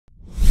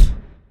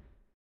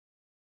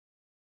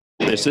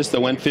Is this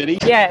the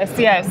 150? Yes,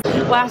 yes.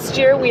 Last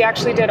year we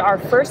actually did our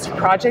first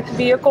project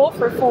vehicle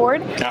for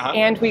Ford,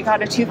 and we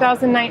got a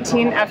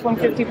 2019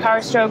 F-150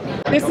 Power Stroke.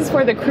 This is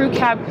for the crew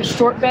cab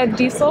short bed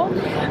diesel,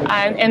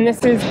 and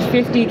this is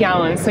 50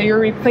 gallons. So you're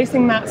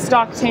replacing that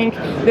stock tank.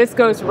 This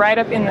goes right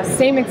up in the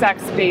same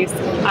exact space.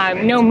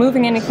 No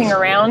moving anything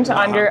around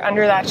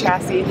under that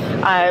chassis.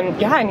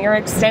 Yeah, and you're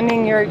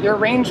extending your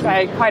range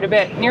by quite a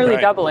bit, nearly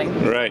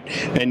doubling. Right.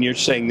 And you're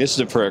saying this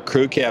is for a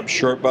crew cab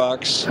short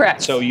box?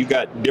 Correct. So you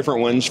got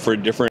different ones for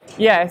different...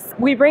 Yes.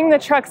 We bring the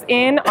trucks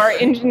in, our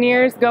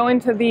engineers go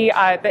into the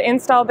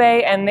install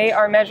bay, and they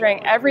are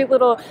measuring every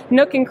little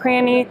nook and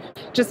cranny,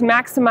 just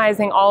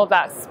maximizing all of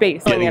that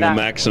space. Getting the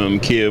maximum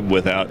cube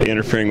without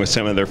interfering with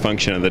some other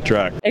function of the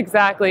truck.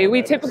 Exactly.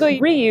 We typically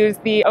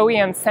reuse the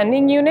OEM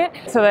sending unit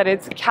so that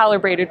it's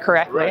calibrated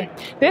correctly.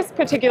 Right. This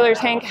particular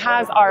tank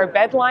has our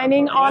bed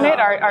lining on it,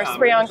 our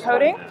spray-on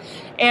coating.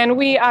 And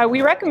we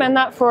recommend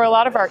that for a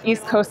lot of our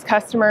East Coast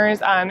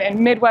customers and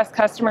Midwest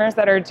customers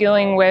that are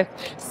dealing with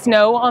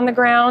snow on the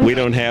ground. We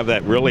don't have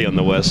that really on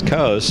the West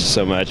Coast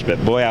so much,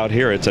 but boy, out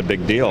here it's a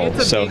big deal.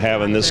 So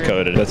having this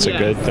coated, that's a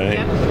good thing.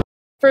 Yeah.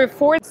 For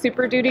Ford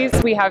Super Duties,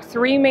 we have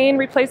 3 main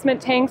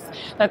replacement tanks.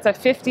 That's a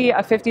 50,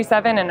 a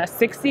 57, and a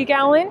 60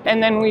 gallon.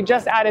 And then we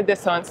just added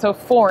this one, so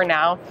 4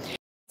 now.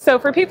 So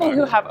for people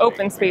who have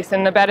open space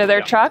in the bed of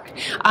their truck,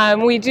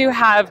 we do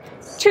have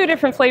 2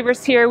 different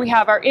flavors here. We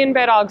have our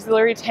in-bed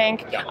auxiliary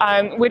tank,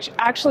 which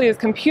actually is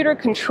computer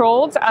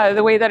controlled,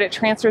 the way that it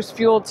transfers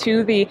fuel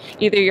to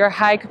either your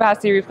high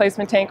capacity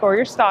replacement tank or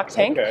your stock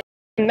tank. Okay.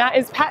 And that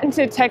is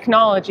patented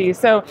technology.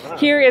 So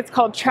here it's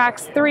called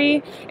Trax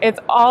 3. It's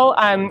all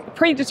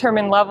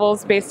predetermined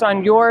levels based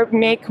on your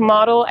make,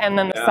 model, and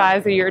then the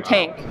size of your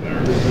tank.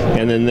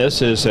 And then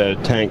this is a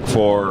tank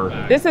for...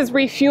 This is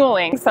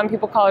refueling. Some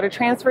people call it a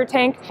transfer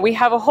tank. We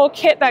have a whole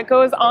kit that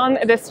goes on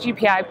this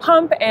GPI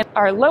pump, and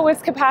our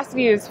lowest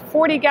capacity is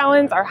 40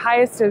 gallons. Our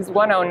highest is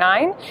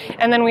 109.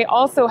 And then we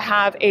also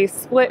have a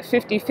split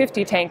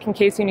 50-50 tank in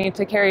case you need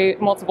to carry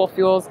multiple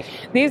fuels.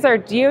 These are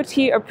DOT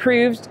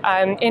approved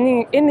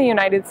in the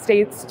United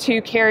States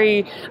to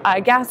carry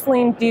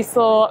gasoline,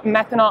 diesel,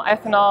 methanol,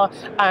 ethanol,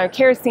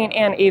 kerosene,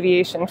 and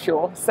aviation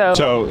fuel.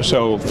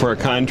 So for a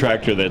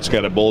contractor that's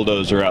got a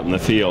bulldozer out in the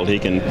field, he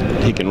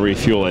can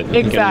refuel it.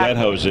 Exactly. He can wet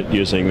hose it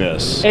using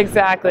this.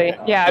 Exactly.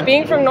 Yeah.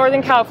 Being from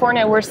Northern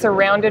California, we're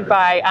surrounded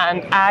by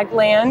ag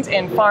land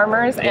and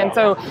farmers, and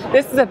so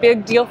this is a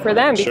big deal for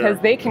them because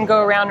they can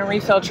go around and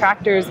refill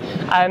tractors.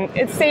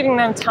 It's saving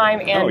them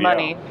time and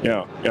money.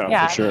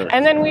 Yeah, for sure.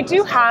 And then we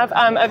do have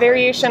a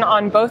variation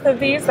on both of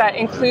these that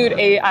include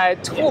a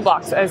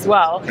toolbox as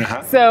well.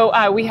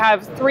 So we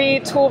have 3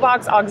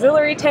 toolbox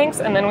auxiliary tanks,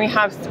 and then we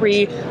have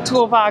 3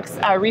 toolbox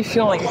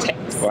refueling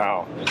tanks.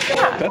 Wow.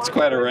 Yeah. That's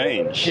quite a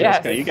range.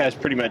 Yes. You guys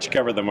pretty much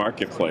cover the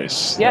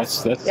marketplace.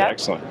 Yes. That's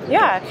excellent.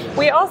 Yeah.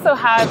 We also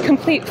have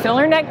complete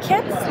filler neck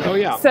kits. Oh,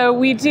 yeah. So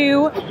we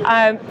do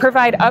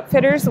provide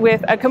upfitters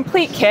with a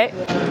complete kit.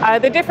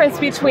 The difference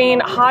between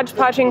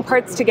hodgepodging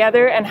parts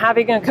together and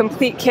having a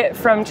complete kit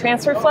from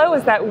Transfer Flow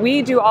is that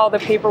we do all the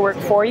paperwork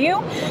for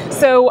you.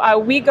 So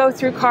we go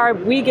through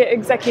CARB, we get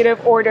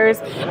executive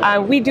orders,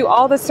 we do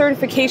all the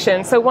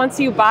certification. So once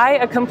you buy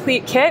a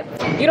complete kit,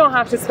 you don't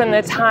have to spend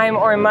the time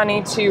or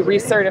money to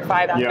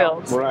recertify that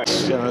build. Right.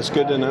 Yeah, that's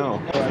good to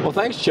know. Well,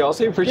 thanks,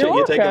 Chelsea. Appreciate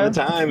you taking the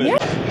time, and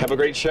have a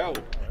great show.